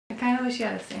kind of wish you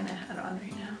had a Santa hat on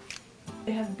right now.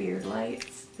 They have beard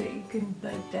lights that you can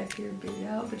like deck your beard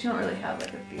out, but you don't really have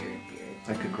like a beard.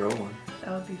 I could grow one. That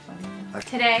would be funny.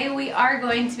 Today we are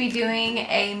going to be doing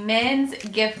a men's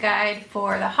gift guide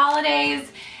for the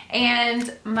holidays,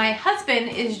 and my husband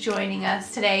is joining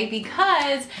us today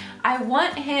because I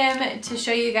want him to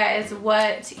show you guys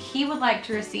what he would like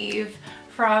to receive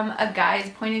from a guy's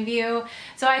point of view.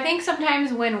 So I think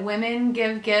sometimes when women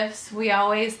give gifts, we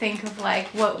always think of like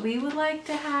what we would like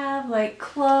to have, like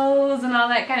clothes and all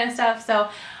that kind of stuff. So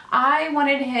I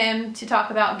wanted him to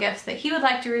talk about gifts that he would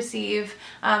like to receive,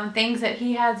 things that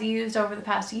he has used over the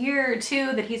past year or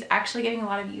two that he's actually getting a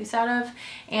lot of use out of,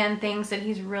 and things that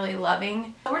he's really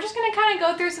loving. So we're just gonna kind of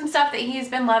go through some stuff that he's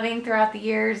been loving throughout the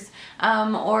years,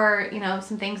 or you know,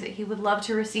 some things that he would love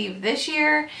to receive this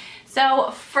year.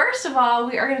 So first of all,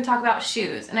 we are going to talk about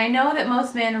shoes. And I know that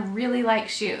most men really like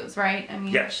shoes, right? I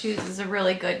mean, yes. Shoes is a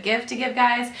really good gift to give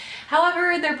guys.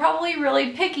 However, they're probably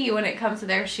really picky when it comes to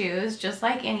their shoes, just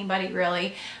like anybody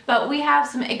really. But we have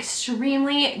some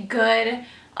extremely good,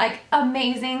 like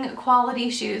amazing quality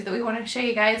shoes that we want to show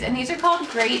you guys. And these are called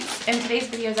Greats, and today's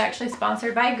video is actually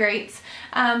sponsored by Greats.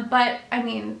 But I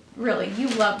mean, really, you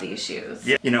love these shoes.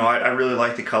 Yeah, you know, I really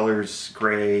like the colors.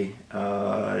 Gray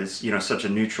is, you know, such a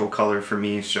neutral color for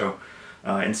me. So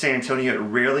in San Antonio, it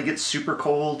rarely gets super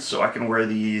cold, so I can wear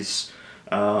these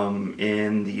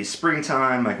in the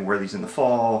springtime. I can wear these in the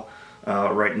fall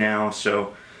right now.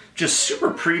 So just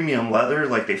super premium leather,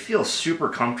 like they feel super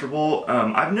comfortable.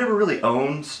 I've never really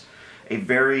owned a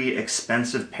very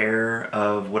expensive pair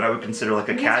of what I would consider like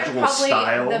a casual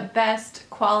style. The best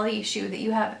quality shoe that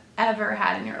you have ever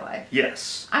had in your life.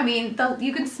 Yes. I mean,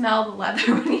 you can smell the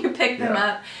leather when you pick them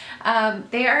up.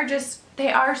 They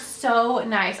are so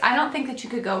nice. I don't think that you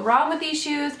could go wrong with these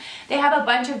shoes. They have a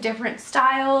bunch of different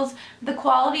styles. The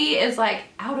quality is like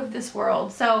out of this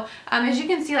world. So as you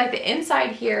can see, like the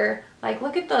inside here, like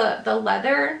look at the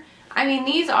leather. I mean,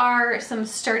 these are some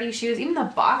sturdy shoes. Even the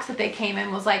box that they came in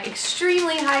was like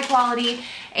extremely high quality,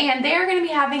 and they are going to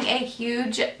be having a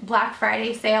huge Black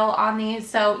Friday sale on these.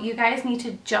 So you guys need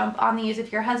to jump on these.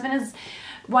 If your husband is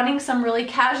wanting some really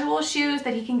casual shoes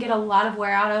that he can get a lot of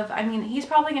wear out of, I mean, he's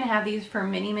probably going to have these for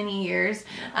many, many years.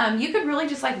 You could really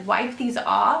just like wipe these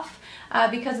off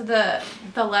because of the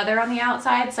leather on the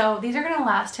outside. So these are going to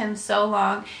last him so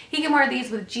long. He can wear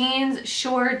these with jeans,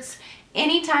 shorts,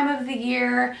 any time of the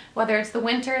year, whether it's the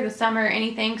winter, the summer,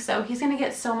 anything. So he's gonna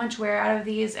get so much wear out of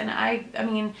these. And I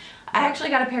mean, I actually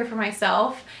got a pair for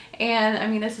myself, and I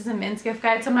mean, this is a men's gift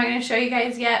guide, so I'm not gonna show you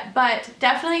guys yet, but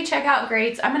definitely check out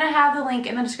Greats. I'm gonna have the link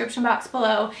in the description box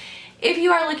below. If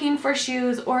you are looking for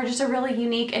shoes or just a really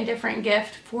unique and different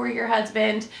gift for your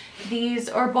husband, these,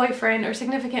 or boyfriend or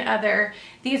significant other,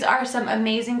 these are some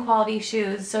amazing quality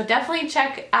shoes. So definitely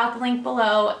check out the link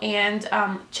below and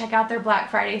check out their Black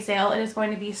Friday sale. It is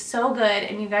going to be so good,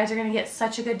 and you guys are going to get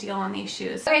such a good deal on these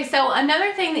shoes. Okay, so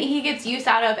another thing that he gets use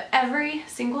out of every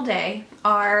single day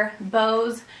are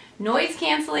Bose noise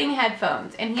canceling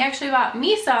headphones. And he actually bought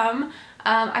me some,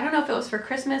 I don't know if it was for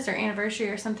Christmas or anniversary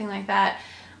or something like that,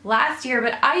 last year,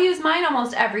 but I use mine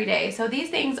almost every day. So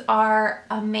these things are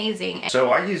amazing.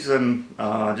 So I use them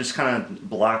just kind of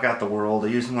block out the world. I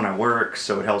use them when I work,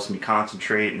 so it helps me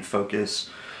concentrate and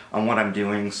focus on what I'm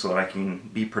doing so that I can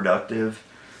be productive.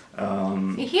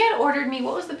 He had ordered me,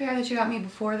 what was the pair that you got me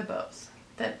before the Bose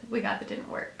that we got that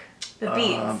didn't work? The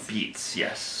Beats. Beats,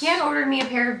 yes. He had ordered me a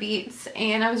pair of Beats,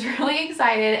 and I was really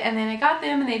excited, and then I got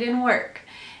them and they didn't work.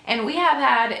 And we have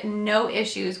had no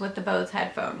issues with the Bose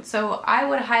headphones. So I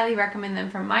would highly recommend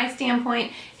them from my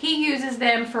standpoint. He uses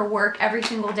them for work every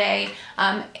single day.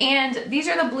 And these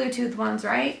are the Bluetooth ones,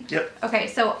 right? Yep. Okay,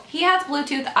 so he has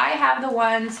Bluetooth. I have the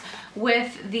ones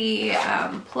with the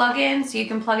plug-in, so you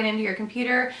can plug it into your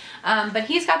computer. But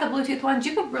he's got the Bluetooth ones.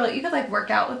 You could like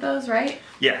work out with those, right?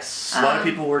 Yes, a lot of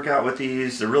people work out with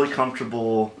these. They're really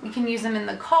comfortable. You can use them in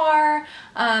the car.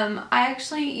 I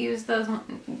actually used those,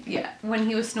 when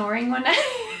he was snoring one night.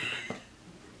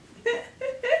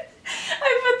 I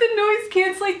put the noise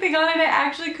canceling thing on and I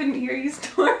actually couldn't hear you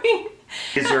snoring.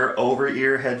 These are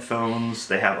over-ear headphones.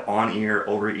 They have on-ear,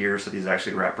 over-ear, so these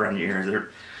actually wrap around your ears.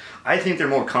 I think they're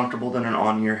more comfortable than an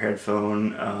on-ear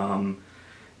headphone.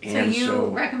 So you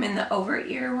recommend the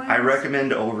over-ear ones? I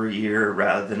recommend over-ear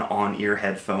rather than on-ear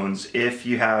headphones. If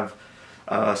you have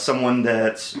someone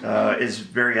that is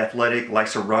very athletic,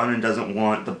 likes to run and doesn't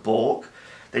want the bulk,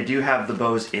 they do have the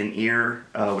Bose in-ear,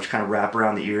 which kind of wrap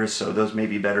around the ears, so those may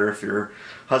be better if your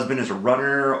husband is a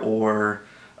runner or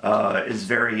is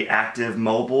very active,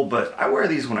 mobile, but I wear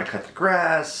these when I cut the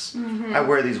grass. I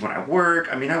wear these when I work.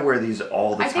 I mean, I wear these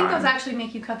all the time. I think those actually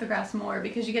make you cut the grass more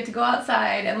because you get to go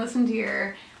outside and listen to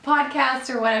your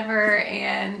podcast or whatever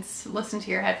and listen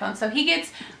to your headphones. So he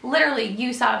gets literally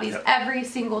use out of these every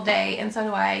single day, and so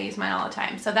do I. I use mine all the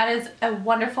time. So that is a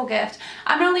wonderful gift.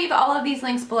 I'm going to leave all of these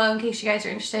links below in case you guys are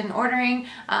interested in ordering.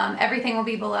 Everything will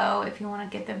be below if you want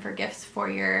to get them for gifts for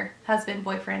your husband,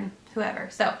 boyfriend, whoever.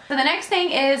 So the next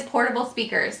thing is portable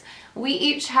speakers. We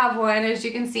each have one, as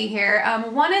you can see here.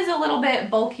 One is a little bit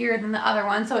bulkier than the other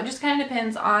one, so it just kind of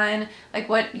depends on like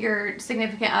what your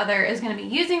significant other is going to be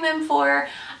using them for.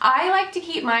 I like to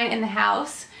keep mine in the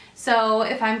house. So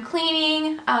if I'm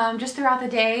cleaning just throughout the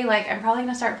day, like I'm probably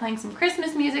gonna start playing some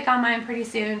Christmas music on mine pretty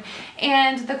soon.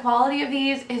 And the quality of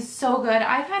these is so good.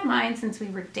 I've had mine since we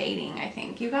were dating, I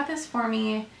think. You got this for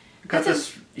me.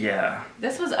 Yeah.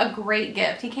 This was a great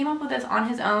gift. He came up with this on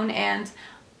his own, and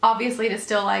obviously it is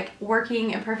still like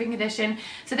working in perfect condition.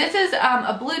 So this is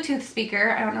a Bluetooth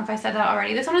speaker. I don't know if I said that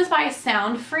already. This one is by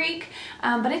Sound Freak,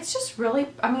 but it's just really,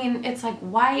 I mean, it's like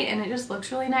white and it just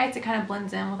looks really nice. It kind of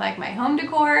blends in with like my home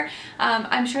decor.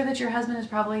 I'm sure that your husband is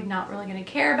probably not really going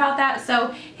to care about that. So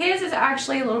his is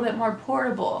actually a little bit more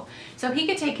portable. So he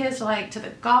could take his to like to the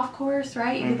golf course,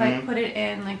 right? You could like put it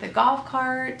in like the golf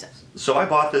cart. So I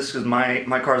bought this because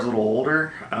my car is a little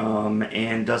older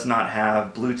and does not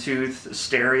have Bluetooth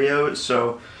stereo.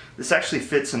 So this actually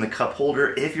fits in the cup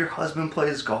holder. If your husband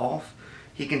plays golf,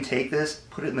 he can take this,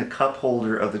 put it in the cup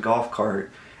holder of the golf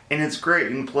cart, and it's great.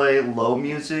 You can play low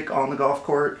music on the golf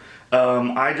cart.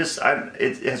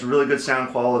 It has really good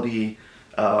sound quality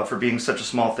for being such a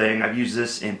small thing. I've used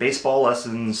this in baseball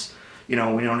lessons. You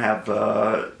know, we don't have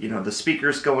you know, the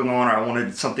speakers going on, or I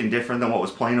wanted something different than what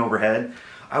was playing overhead.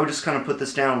 I would just kind of put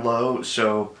this down low,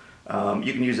 so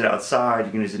you can use it outside,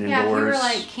 you can use it indoors. Yeah, if you were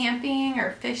like camping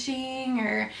or fishing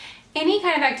or any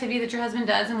kind of activity that your husband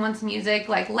does and wants music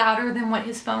like louder than what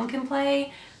his phone can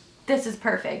play, this is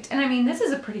perfect. And I mean, this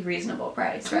is a pretty reasonable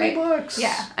price, right? $20.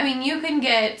 Yeah, I mean, you can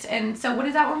get, and so what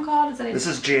is that one called? This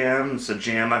is Jam. It's a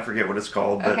Jam. I forget what it's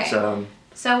called, but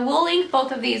so we'll link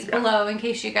both of these below in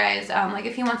case you guys like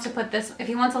if he wants to put this, if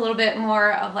he wants a little bit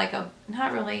more of like a,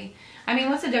 not really, I mean,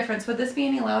 what's the difference? Would this be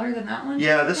any louder than that one?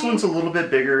 Yeah, this one's a little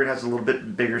bit bigger. It has a little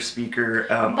bit bigger speaker.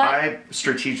 I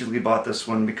strategically bought this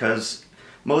one because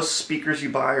most speakers you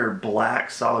buy are black,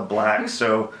 solid black,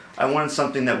 so I wanted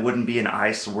something that wouldn't be an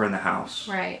eyesore in the house.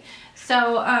 Right.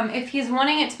 So if he's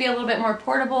wanting it to be a little bit more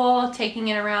portable, taking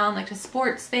it around like to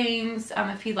sports things,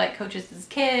 if he like coaches his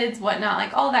kids, whatnot,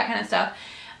 like all that kind of stuff,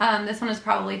 this one is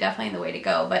probably definitely the way to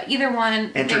go. But either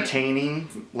one.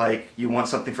 Entertaining, like you want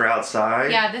something for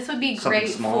outside. Yeah, this would be great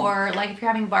for like if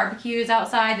you're having barbecues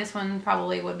outside. This one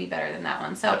probably would be better than that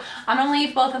one. So I'm gonna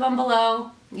leave both of them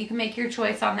below. You can make your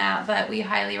choice on that, but we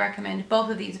highly recommend both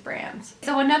of these brands.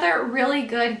 So another really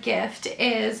good gift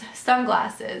is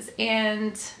sunglasses,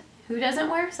 and who doesn't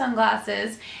wear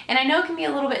sunglasses? And I know it can be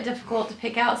a little bit difficult to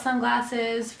pick out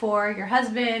sunglasses for your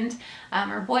husband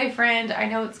or boyfriend. I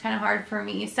know it's kind of hard for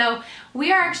me. So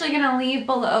we are actually going to leave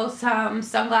below some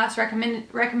sunglass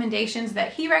recommendations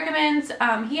that he recommends.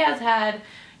 He has had,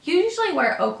 you usually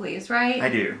wear Oakleys, right? I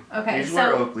do. Okay, I usually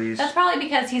wear Oakleys. That's probably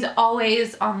because he's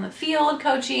always on the field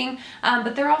coaching,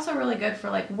 but they're also really good for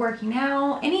like working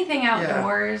out, anything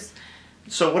outdoors. Yeah.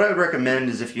 So what I would recommend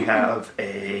is if you have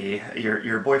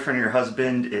your boyfriend or your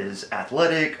husband is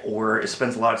athletic or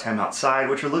spends a lot of time outside,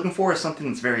 what you're looking for is something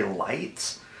that's very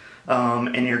light,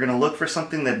 and you're going to look for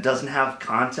something that doesn't have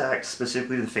contact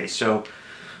specifically to the face. So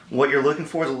what you're looking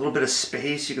for is a little bit of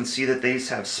space. You can see that these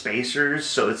have spacers,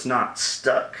 so it's not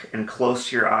stuck and close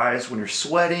to your eyes when you're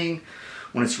sweating,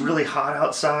 when it's really hot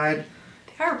outside.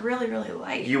 Are really, really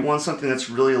light. You want something that's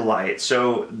really light.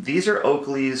 So these are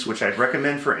Oakleys, which I'd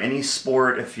recommend for any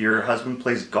sport. If your husband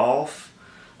plays golf,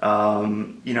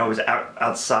 you know, is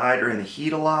outside or in the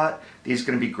heat a lot, these are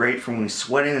going to be great for when he's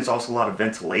sweating. There's also a lot of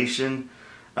ventilation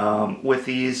with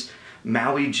these.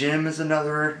 Maui Jim is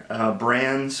another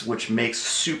brand which makes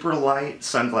super light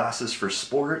sunglasses for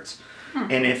sports.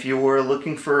 And if you're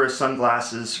looking for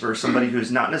sunglasses for somebody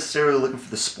who's not necessarily looking for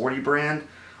the sporty brand,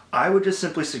 I would just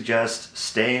simply suggest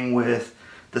staying with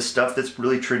the stuff that's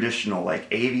really traditional, like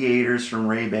aviators from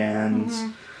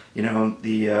Ray-Bans, you know,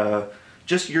 the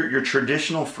just your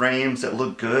traditional frames that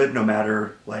look good no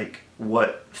matter like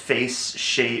what face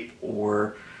shape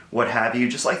or what have you,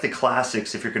 just like the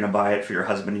classics if you're going to buy it for your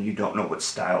husband and you don't know what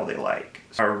style they like.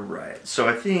 Alright, so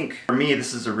I think for me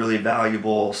this is a really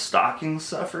valuable stocking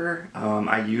stuffer.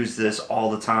 I use this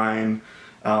all the time.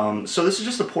 So this is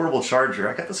just a portable charger.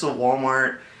 I got this at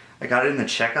Walmart. I got it in the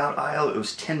checkout aisle. It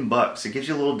was 10 bucks. It gives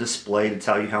you a little display to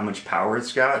tell you how much power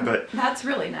it's got, but that's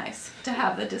really nice to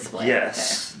have the display.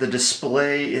 Yes, the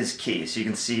display is key. So you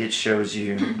can see it shows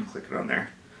you, click it on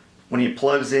there. When it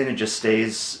plugs in, it just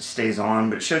stays on,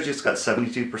 but it shows you it's got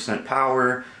 72%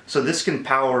 power. So this can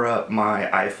power up my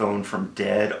iPhone from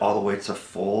dead all the way to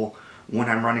full when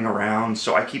I'm running around.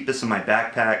 So I keep this in my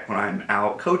backpack when I'm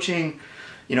out coaching.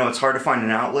 You know, it's hard to find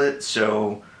an outlet,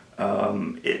 so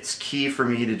it's key for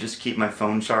me to just keep my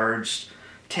phone charged.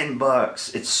 10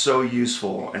 bucks, it's so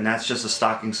useful, and that's just a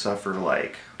stocking stuffer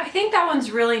like. I think that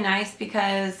one's really nice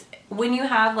because when you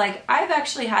have, like, I've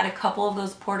actually had a couple of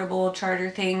those portable charger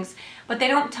things, but they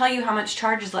don't tell you how much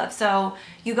charge is left. So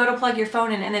you go to plug your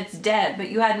phone in and it's dead, but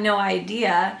you had no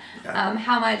idea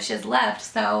how much is left.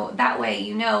 So that way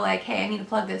you know, like, hey, I need to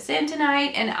plug this in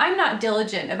tonight. And I'm not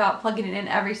diligent about plugging it in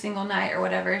every single night or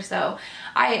whatever. So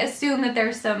I assume that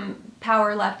there's some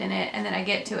power left in it, and then I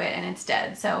get to it and it's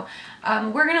dead. So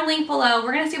we're gonna link below.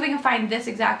 We're gonna see if we can find this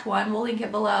exact one. We'll link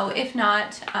it below. If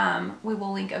not, we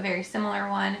will link a very similar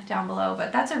one down below.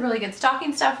 But that's a really good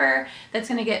stocking stuffer that's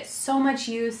gonna get so much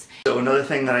use. So another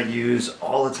thing that I use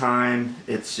all the time,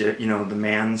 it's, you know, the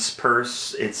man's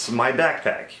purse. It's my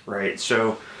backpack, right?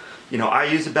 So, you know, I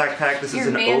use a backpack. This is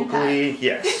an Oakley.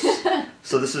 Yes.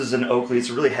 So this is an Oakley. It's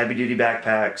a really heavy duty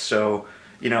backpack. So,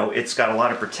 you know, it's got a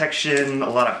lot of protection, a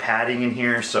lot of padding in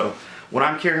here. So what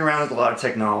I'm carrying around is a lot of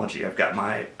technology. I've got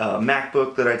my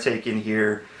MacBook that I take in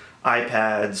here,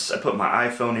 iPads. I put my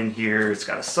iPhone in here. It's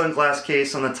got a sunglass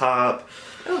case on the top.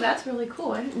 Oh, that's really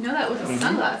cool. I didn't know that was a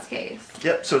sunglass case.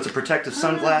 Yep, so it's a protective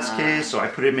sunglass case, so I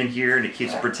put them in here and it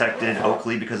keeps it protected.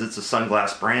 Oakley, because it's a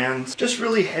sunglass brand. Just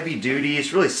really heavy duty,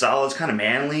 it's really solid, it's kind of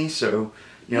manly, so,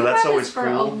 you know, that's always cool. For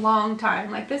a long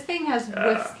time. Like, this thing has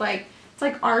with, like, it's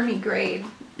like army grade.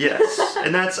 Yes,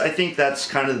 and that's, I think that's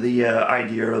kind of the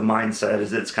idea or the mindset,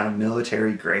 is it's kind of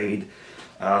military grade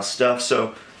stuff.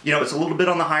 So, you know, it's a little bit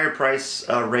on the higher price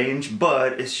range,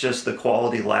 but it's just the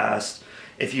quality lasts.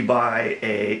 If you buy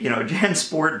a, you know,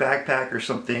 JanSport backpack or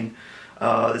something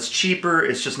that's cheaper,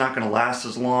 it's just not going to last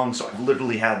as long. So I've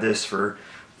literally had this for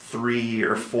 3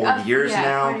 or 4 years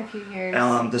now. Quite a few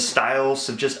years. The styles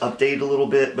have just updated a little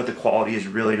bit, but the quality is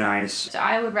really nice. So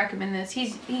I would recommend this.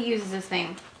 He uses this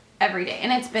thing every day,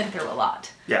 and it's been through a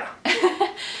lot. Yeah.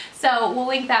 So we'll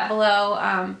link that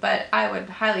below, but I would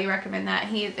highly recommend that.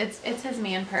 It's his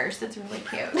man purse. It's really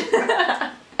cute.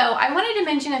 So I wanted to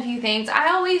mention a few things.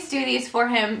 I always do these for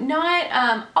him,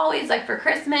 not always like for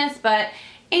Christmas, but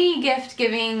any gift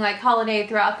giving, like holiday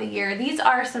throughout the year. These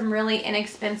are some really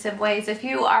inexpensive ways. If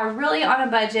you are really on a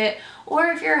budget, or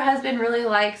if your husband really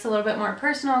likes a little bit more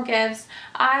personal gifts,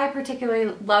 I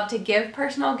particularly love to give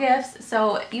personal gifts.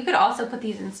 So you could also put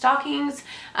these in stockings,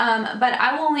 but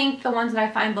I will link the ones that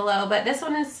I find below. But this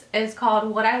one is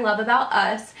called What I Love About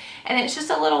Us, and it's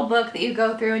just a little book that you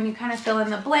go through and you kind of fill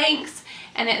in the blanks.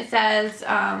 And it says,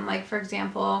 like, for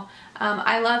example,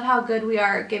 I love how good we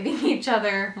are at giving each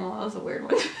other. Well, that was a weird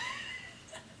one.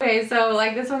 Okay, so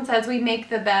like this one says, we make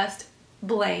the best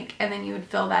blank, and then you would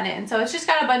fill that in. So it's just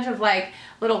got a bunch of like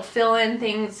little fill-in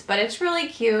things, but it's really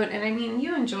cute. And I mean,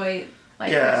 you enjoy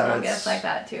like personal gifts like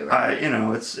that too, right? You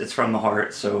know, it's from the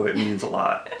heart, so it means a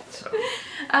lot. So.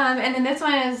 And then this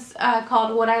one is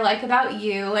called What I Like About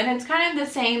You, and it's kind of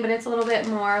the same, but it's a little bit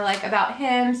more like about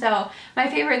him. So my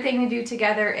favorite thing to do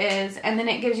together is, and then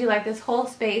it gives you like this whole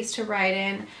space to write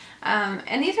in.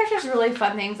 And these are just really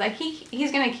fun things. Like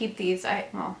he's gonna keep these. I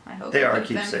hope they are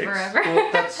keep them keepsakes forever. Well,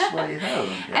 that's why you have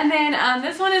them. Yeah. And then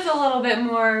this one is a little bit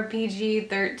more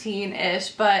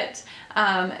PG-13-ish, but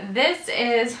this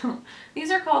is. These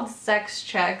are called sex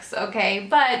checks, okay,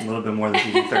 but... A little bit more than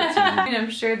PG-13. I'm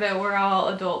sure that we're all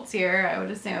adults here, I would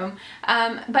assume.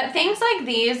 But things like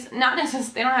these, not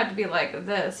necessarily, they don't have to be like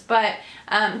this, but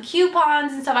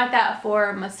coupons and stuff like that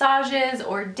for massages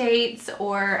or dates,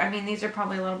 or, I mean, these are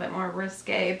probably a little bit more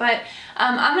risque, but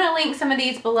I'm going to link some of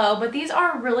these below, but these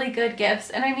are really good gifts,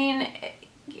 and I mean...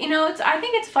 You know, I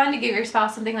think it's fun to give your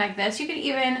spouse something like this. You could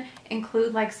even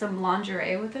include like some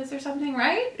lingerie with this or something,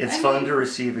 right? It's fun to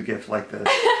receive a gift like this.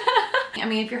 I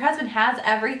mean, if your husband has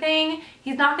everything,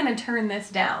 he's not going to turn this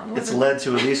down. It's led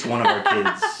to at least one of our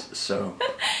kids, so.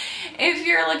 If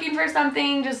you're looking for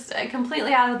something just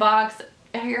completely out of the box,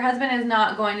 your husband is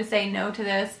not going to say no to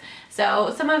this.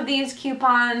 So some of these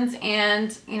coupons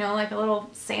and, you know, like a little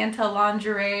Santa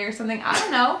lingerie or something, I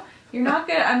don't know. You're not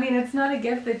gonna, I mean, it's not a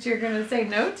gift that you're gonna say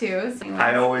no to. So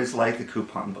I always like the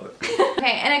coupon book.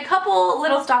 Okay, and a couple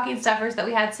little stocking stuffers that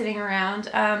we had sitting around.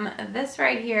 This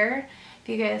right here, if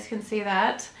you guys can see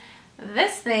that.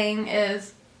 This thing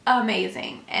is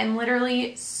amazing and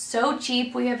literally so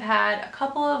cheap. We have had a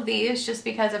couple of these just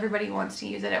because everybody wants to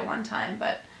use it at one time,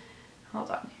 but hold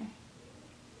on here.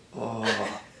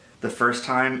 Oh, the first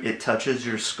time it touches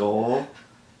your skull,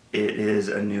 it is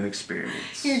a new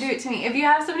experience. Here, do it to me. If you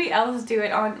have somebody else do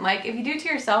it on, like, if you do it to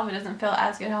yourself, it doesn't feel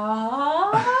as good.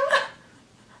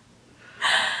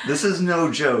 This is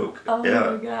no joke. Oh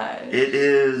my god. It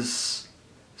is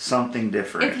something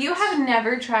different. If you have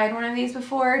never tried one of these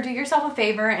before, do yourself a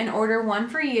favor and order one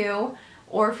for you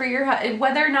or for your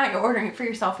whether or not you're ordering it for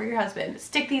yourself or your husband.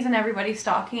 Stick these in everybody's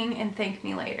stocking and thank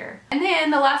me later. And then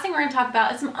the last thing we're going to talk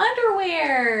about is some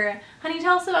underwear. Honey,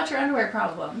 tell us about your underwear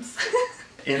problems.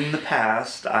 In the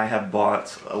past, I have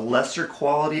bought a lesser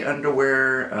quality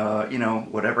underwear, you know,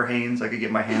 whatever Hanes I could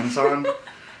get my hands on.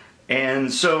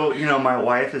 And so, you know, my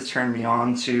wife has turned me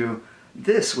on to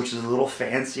this, which is a little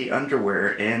fancy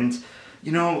underwear. And,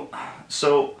 you know,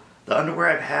 so the underwear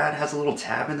I've had has a little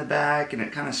tab in the back and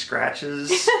it kind of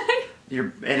scratches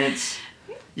you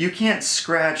can't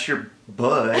scratch your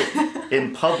butt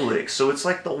in public. So it's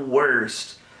like the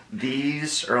worst.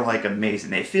 These are like amazing.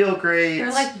 They feel great.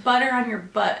 They're like butter on your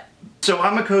butt. So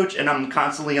I'm a coach and I'm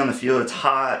constantly on the field. It's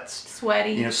hot.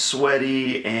 Sweaty. You know,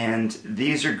 sweaty, and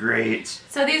these are great.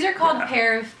 So these are called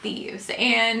Pair of Thieves,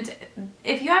 and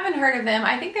if you haven't heard of them,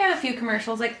 I think they have a few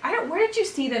commercials. Like, where did you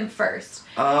see them first?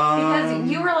 Because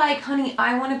you were like, honey,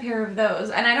 I want a pair of those.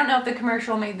 And I don't know if the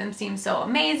commercial made them seem so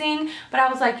amazing, but I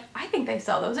was like, I think they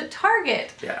sell those at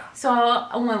Target. Yeah. So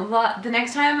the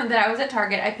next time that I was at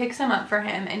Target, I picked some up for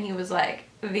him, and he was like,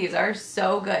 these are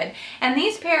so good. And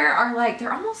these pair are like,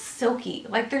 they're almost silky.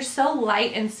 Like, they're so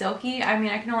light and silky. I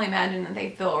mean, I can only imagine that they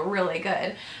feel really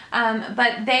good.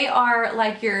 But they are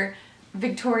like your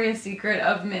Victoria's Secret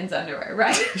of men's underwear,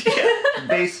 right?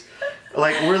 Yeah.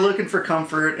 Like, we're looking for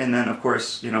comfort, and then, of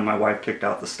course, you know, my wife picked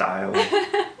out the style,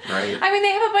 right? I mean,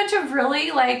 they have a bunch of really,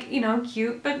 like, you know,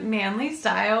 cute but manly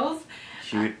styles.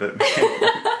 Cute but manly.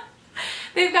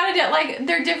 They've got to like,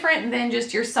 they're different than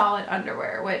just your solid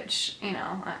underwear, which, you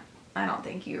know, I don't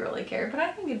think you really care, but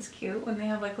I think it's cute when they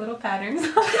have like little patterns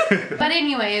on it. But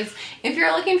anyways, if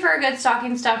you're looking for a good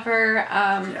stocking stuffer,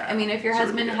 I mean, if your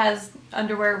husband has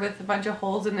underwear with a bunch of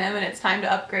holes in them and it's time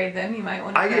to upgrade them, you might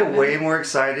want to I get way more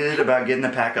excited about getting a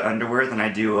pack of underwear than I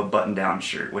do a button-down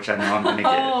shirt, which I know I'm going to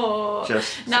get. Oh,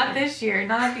 just not this year.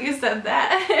 Not if you said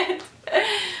that.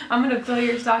 I'm going to fill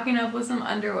your stocking up with some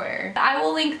underwear. I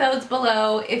will link those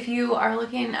below if you are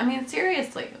looking. I mean,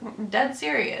 seriously, dead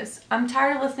serious. I'm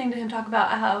tired of listening to him talk about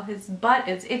how his butt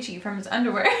is itchy from his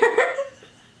underwear.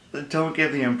 Don't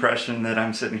give the impression that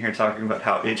I'm sitting here talking about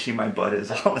how itchy my butt is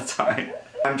all the time.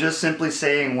 I'm just simply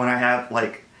saying when I have,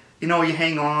 like, you know, you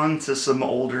hang on to some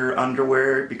older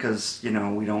underwear because, you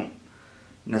know, we don't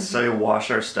necessarily wash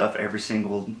our stuff every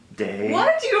single day.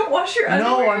 What? You don't wash your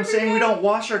underwear? No, I'm saying we don't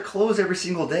wash our clothes every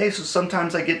single day, so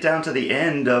sometimes I get down to the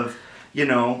end of, you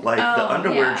know, like the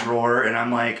underwear drawer, and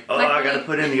I'm like, oh, I gotta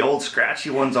put in the old scratchy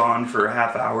ones on for a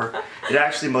half hour. It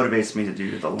actually motivates me to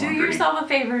do the laundry. Do yourself a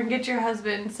favor and get your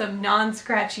husband some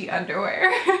non-scratchy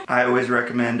underwear. I always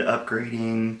recommend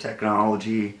upgrading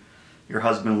technology. Your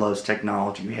husband loves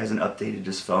technology. He hasn't updated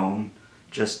his phone.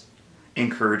 Just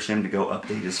encourage him to go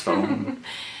update his phone.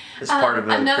 As part of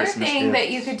another Christmas thing gift.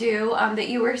 that you could do, that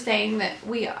you were saying that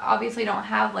we obviously don't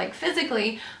have like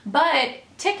physically, but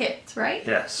tickets, right?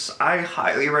 Yes, I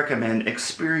highly recommend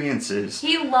experiences.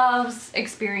 He loves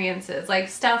experiences, like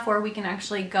stuff where we can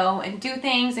actually go and do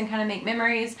things and kind of make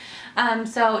memories.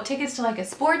 So tickets to like a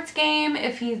sports game,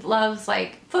 if he loves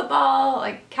like football,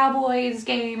 like Cowboys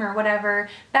game or whatever,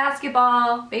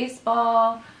 basketball,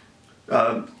 baseball.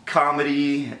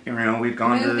 Comedy, you know, we've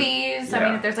gone movies. to... I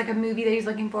mean, if there's like a movie that he's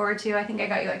looking forward to, I think I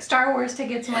got you like Star Wars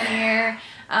tickets one year.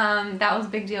 That was a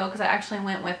big deal because I actually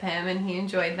went with him and he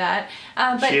enjoyed that.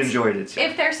 But she enjoyed it too.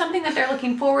 If there's something that they're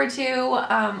looking forward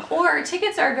to, or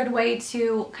tickets are a good way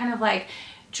to kind of like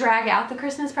drag out the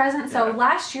Christmas present. So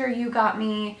last year you got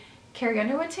me Carrie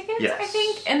Underwood tickets, I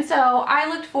think. And so I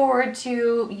looked forward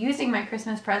to using my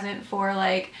Christmas present for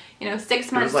like, you know,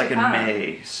 6 months. It was like to in come.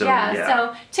 May. So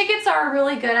so tickets are a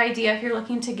really good idea if you're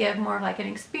looking to give more of like an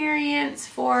experience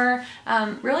for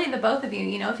really the both of you.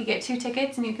 You know, if you get 2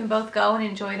 tickets and you can both go and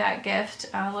enjoy that gift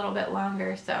a little bit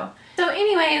longer. So So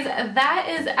anyways, that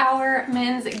is our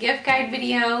men's gift guide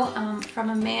video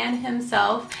from a man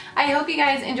himself. I hope you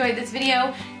guys enjoyed this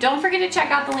video. Don't forget to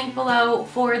check out the link below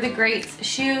for the Greats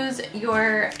shoes.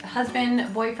 Your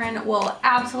husband, boyfriend will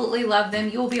absolutely love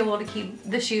them. You will be able to keep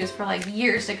the shoes for like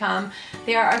years to come.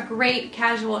 They are a great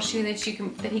casual shoe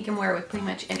that he can wear with pretty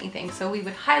much anything. So we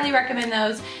would highly recommend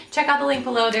those. Check out the link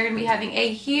below. They're going to be having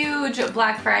a huge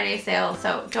Black Friday sale,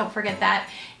 so don't forget that.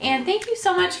 And thank you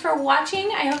so much for watching.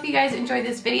 I hope you guys enjoyed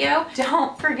this video.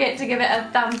 Don't forget to give it a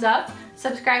thumbs up.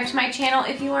 Subscribe to my channel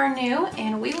if you are new,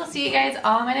 and we will see you guys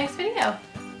all in my next video.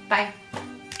 Bye.